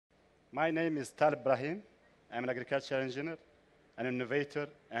My name is Taleb Brahim. I'm an agricultural engineer, an innovator,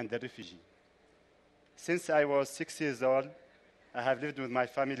 and a refugee. Since I was 6 years old, I have lived with my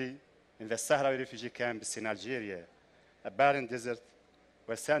family in the Sahrawi refugee camps in Algeria, a barren desert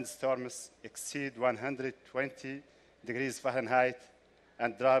where sandstorms exceed 120 degrees Fahrenheit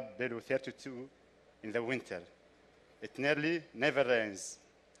and drop below 32 in the winter. It nearly never rains.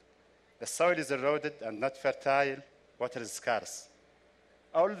 The soil is eroded and not fertile, water is scarce.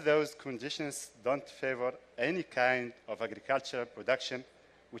 All those conditions don't favor any kind of agricultural production,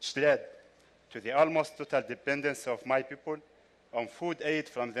 which led to the almost total dependence of my people on food aid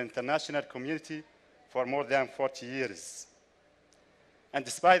from the international community for more than 40 years. And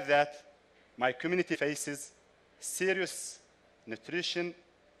despite that, my community faces serious nutrition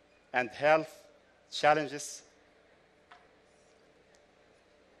and health challenges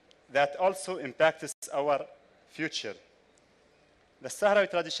that also impact our future. The Sahrawi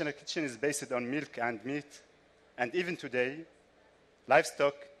traditional kitchen is based on milk and meat, and even today,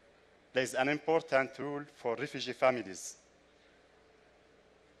 livestock plays an important role for refugee families.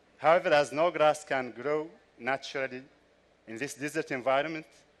 However, as no grass can grow naturally in this desert environment,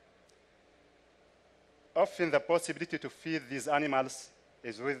 often the possibility to feed these animals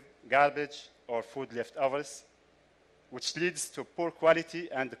is with garbage or food leftovers, which leads to poor quality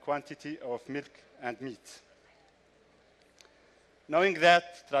and quantity of milk and meat. Knowing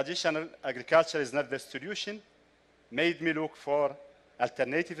that traditional agriculture is not the solution made me look for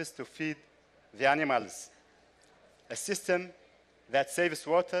alternatives to feed the animals, a system that saves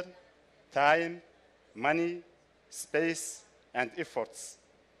water, time, money, space, and efforts.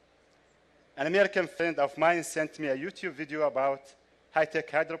 An American friend of mine sent me a YouTube video about high-tech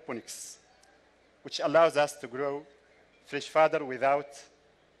hydroponics, which allows us to grow fresh fodder without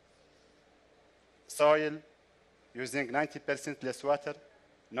soil, using 90% less water,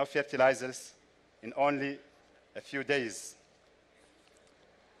 no fertilizers, in only a few days.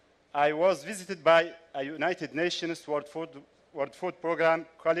 I was visited by a United Nations World Food Program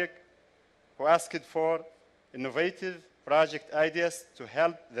colleague who asked for innovative project ideas to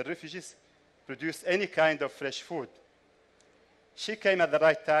help the refugees produce any kind of fresh food. She came at the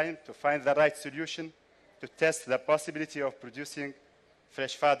right time to find the right solution to test the possibility of producing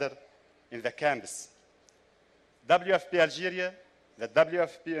fresh fodder in the camps. WFP Algeria, the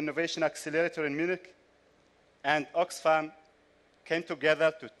WFP Innovation Accelerator in Munich, and Oxfam came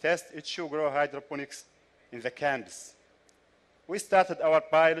together to test H2Grow hydroponics in the camps. We started our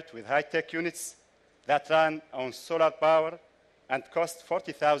pilot with high-tech units that ran on solar power and cost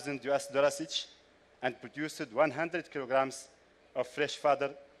 $40,000 each and produced 100 kilograms of fresh fodder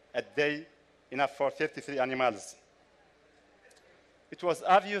a day, enough for 33 animals. It was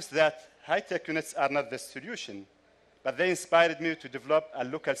obvious that high-tech units are not the solution, but they inspired me to develop a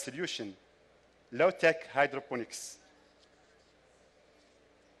local solution, low-tech hydroponics.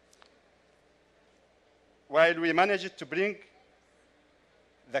 While we managed to bring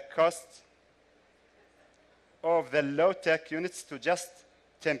the cost of the low-tech units to just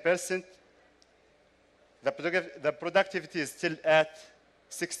 10%, the productivity is still at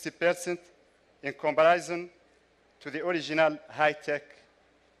 60% in comparison to the original high-tech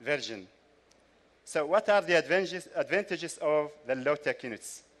version. So what are the advantages of the low-tech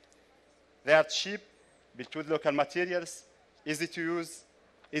units? They are cheap, built with local materials, easy to use,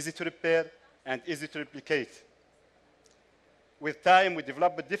 easy to repair, and easy to replicate. With time, we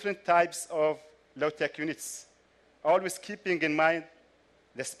developed different types of low-tech units, always keeping in mind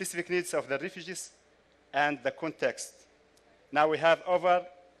the specific needs of the refugees and the context. Now we have over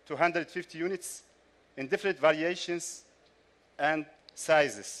 250 units in different variations and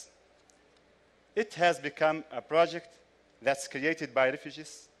sizes. It has become a project that's created by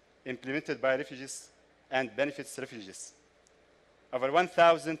refugees, implemented by refugees, and benefits refugees. Over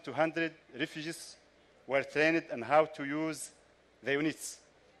 1,200 refugees were trained on how to use the units.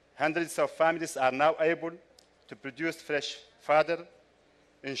 Hundreds of families are now able to produce fresh fodder,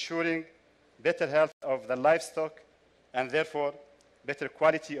 ensuring better health of the livestock and therefore better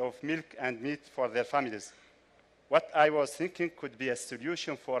quality of milk and meat for their families. What I was thinking could be a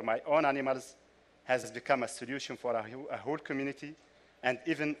solution for my own animals has become a solution for a whole community and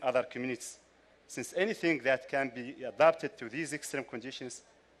even other communities, since anything that can be adapted to these extreme conditions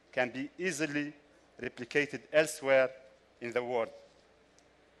can be easily replicated elsewhere in the world.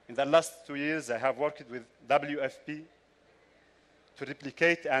 In the last 2 years, I have worked with WFP to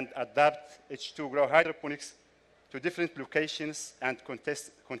replicate and adapt H2Grow hydroponics to different locations and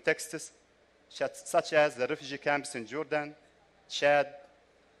contexts, such as the refugee camps in Jordan, Chad,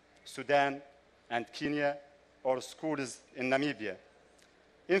 Sudan, and Kenya, or schools in Namibia.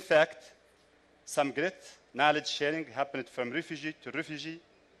 In fact, some great knowledge sharing happened from refugee to refugee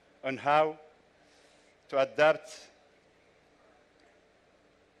on how to adapt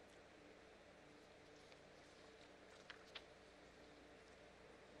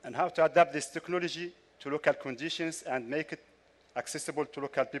this technology to local conditions and make it accessible to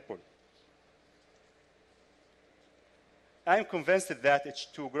local people. I am convinced that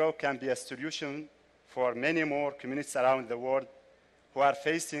H2Grow can be a solution for many more communities around the world who are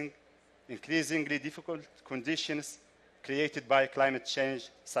facing increasingly difficult conditions created by climate change,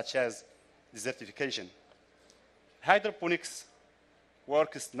 such as desertification. Hydroponics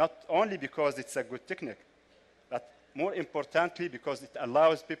works not only because it's a good technique, but more importantly, because it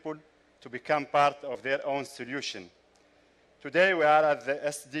allows people to become part of their own solution. Today, we are at the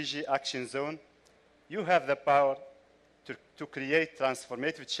SDG Action Zone. You have the power to create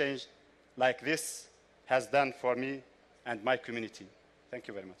transformative change like this has done for me and my community. Thank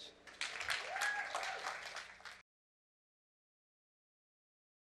you very much.